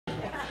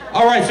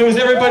All right, so is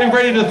everybody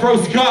ready to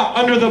throw Scott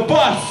under the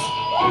bus?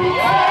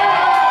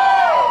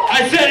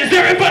 I said, is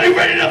everybody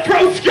ready to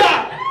throw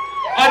Scott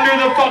under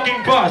the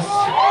fucking bus?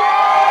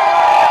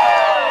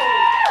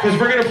 Because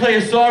we're gonna play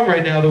a song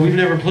right now that we've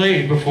never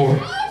played before.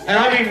 And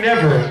I mean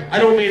never. I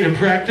don't mean in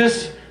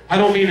practice. I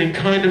don't mean in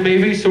kinda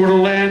maybe sort of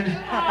land.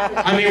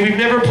 I mean, we've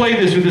never played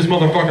this with this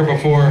motherfucker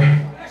before.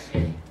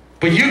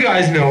 But you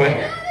guys know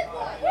it.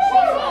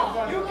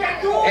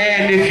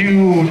 And if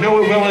you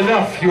know it well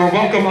enough, you are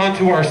welcome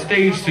onto our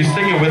stage to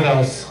sing it with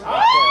us.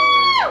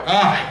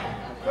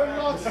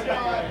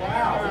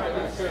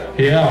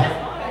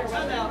 Yeah.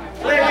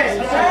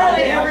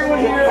 Everyone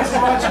here is a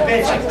bunch of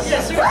bitches.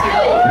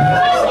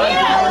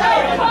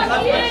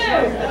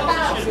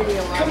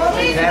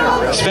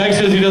 Spag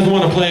says he doesn't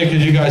want to play it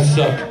because you guys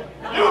suck.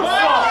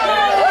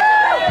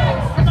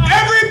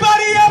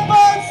 Everybody up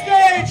on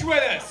stage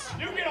with us!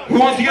 Who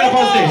wants to get up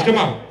on stage? Come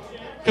on.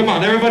 Come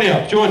on, everybody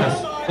up. Join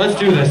us. Let's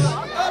do this.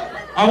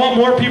 I want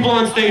more people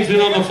on stage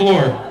than on the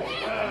floor.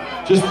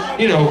 Just,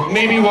 you know,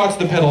 maybe watch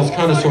the pedals,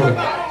 kind of, sort of.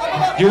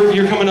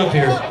 You're coming up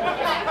here.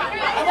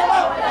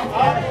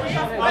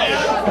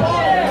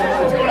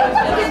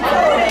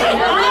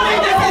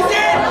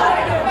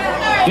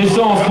 This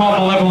song's called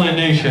Malevolent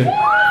Nation.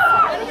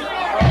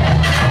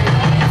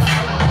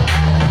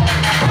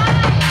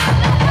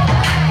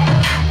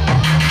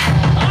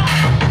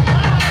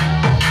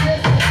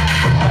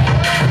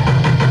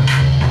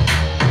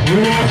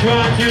 We're not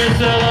trying to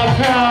sell a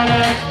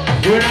product,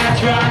 we're not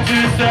trying to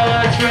sell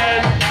a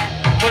trend,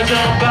 but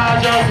don't buy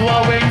just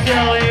what we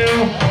tell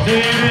you, to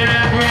even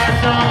impress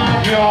some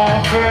of your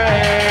friends.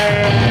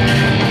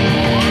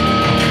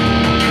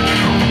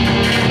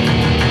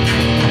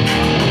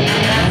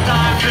 It's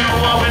time to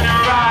open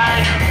your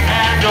eyes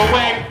and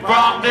awake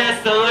from this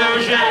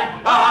illusion.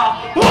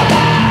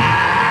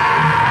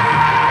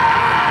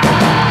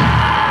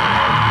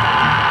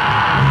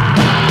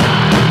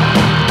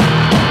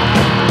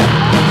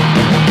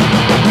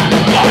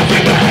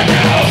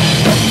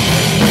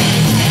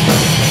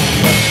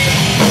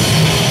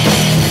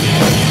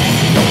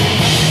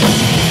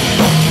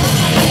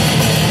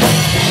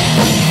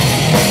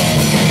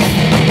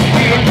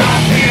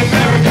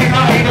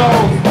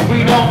 We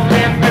don't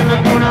live in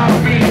Laguna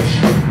Beach.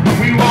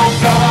 We won't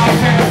sell our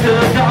chance to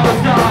the dollar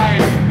sign.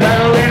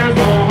 That'll lead us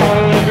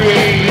over the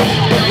breach.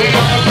 We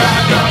are the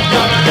product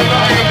of the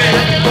environment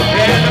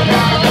and the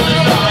product of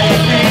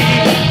society.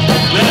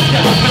 Let's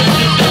help us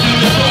to do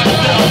this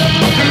ourselves.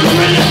 To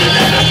religion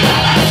and the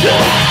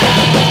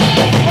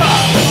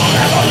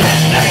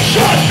Malevolent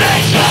Nation,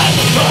 nation.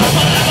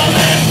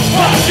 Malevolent,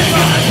 what you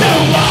gonna do?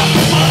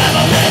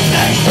 Malevolent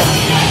Nation.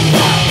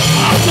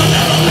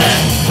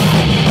 Malevolent.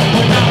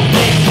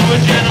 A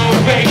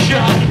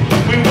generation,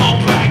 we won't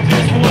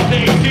practice what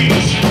they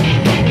teach.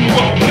 We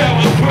won't go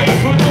and pray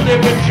for the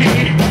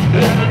liberty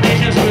that the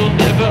nations will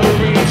never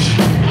reach.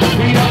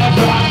 We are the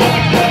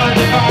product of the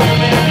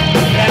environment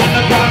and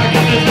the product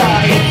of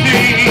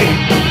society.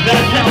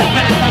 That's how we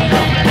make a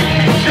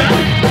combination.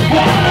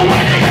 While the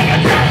winning and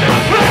the death of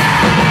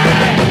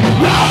flag.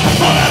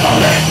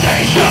 Malevolent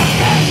Nation.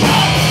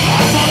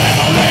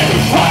 Malevolent,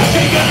 what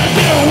you gonna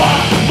do?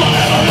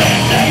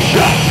 Malevolent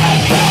Nation.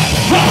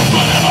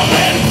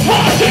 Malevolent,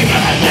 what you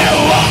gonna do?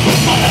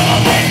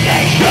 Malevolent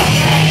Nation.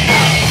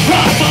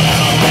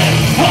 Malevolent,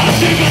 what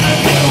you gonna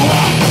do?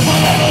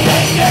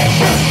 Malevolent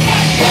Nation.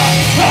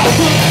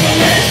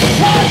 Malevolent,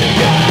 what you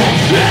gonna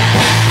do?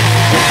 Malevolent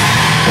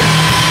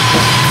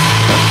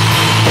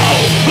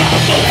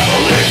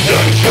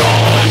Nation.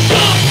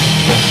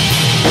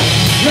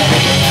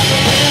 Malevolent,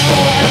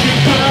 what you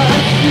gonna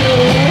do?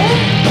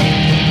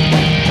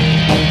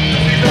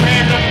 Let's see some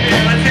hands up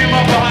here. Let's see them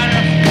up behind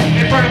us.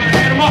 In front of us,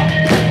 hand them up.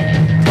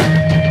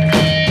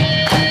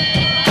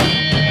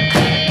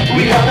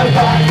 We are the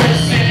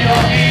virus in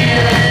your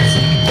ears.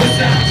 The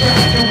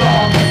soundtrack to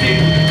all the sea.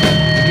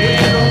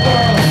 In the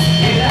world,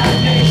 in our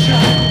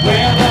nation,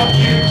 where the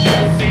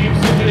future seems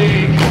to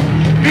bleak.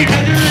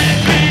 Because you're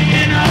living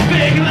in a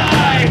big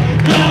lie.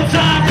 No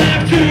time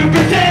left to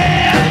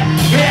pretend.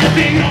 And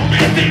the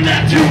only thing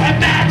left to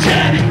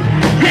imagine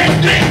is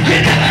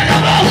thinking of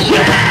another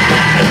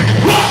land.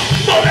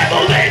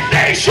 Malevolent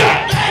Nation.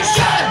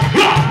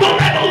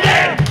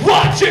 Malevolent,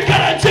 what you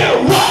gonna do?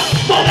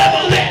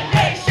 Malevolent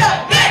Nation.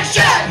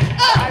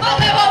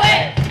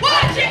 Malevolent,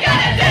 what you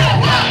gonna do?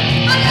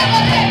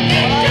 Malevolent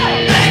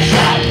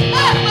Nation.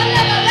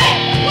 Malevolent,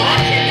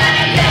 what you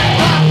gonna do?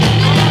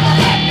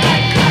 Malevolent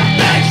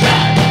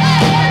Nation.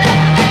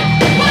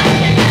 What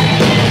you gonna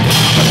do?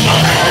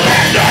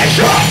 Malevolent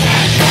Nation.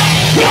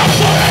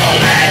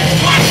 Malevolent,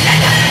 what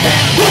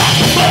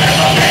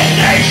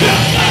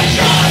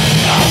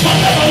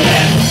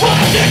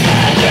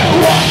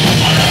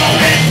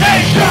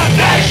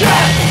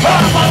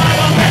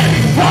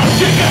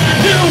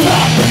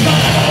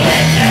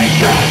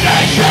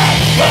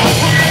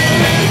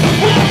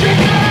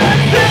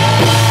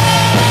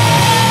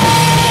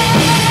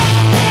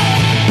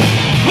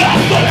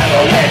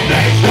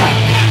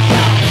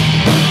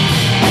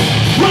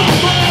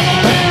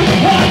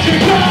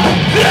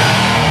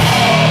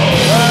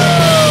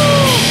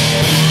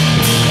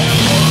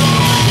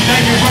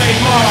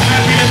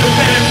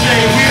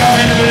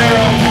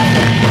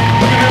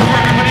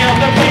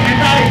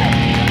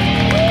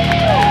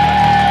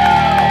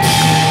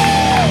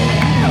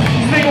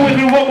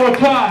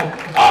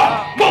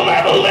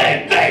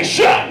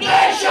Nation!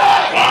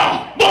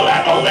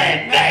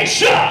 Malevolent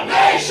Nation!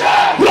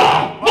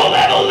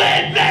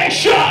 Malevolent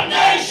Nation!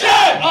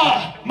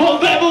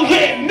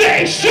 Malevolent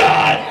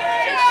Nation!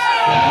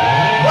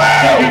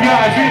 Thank you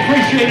guys, we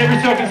appreciate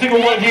every second single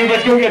one of you.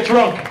 Let's go get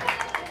drunk.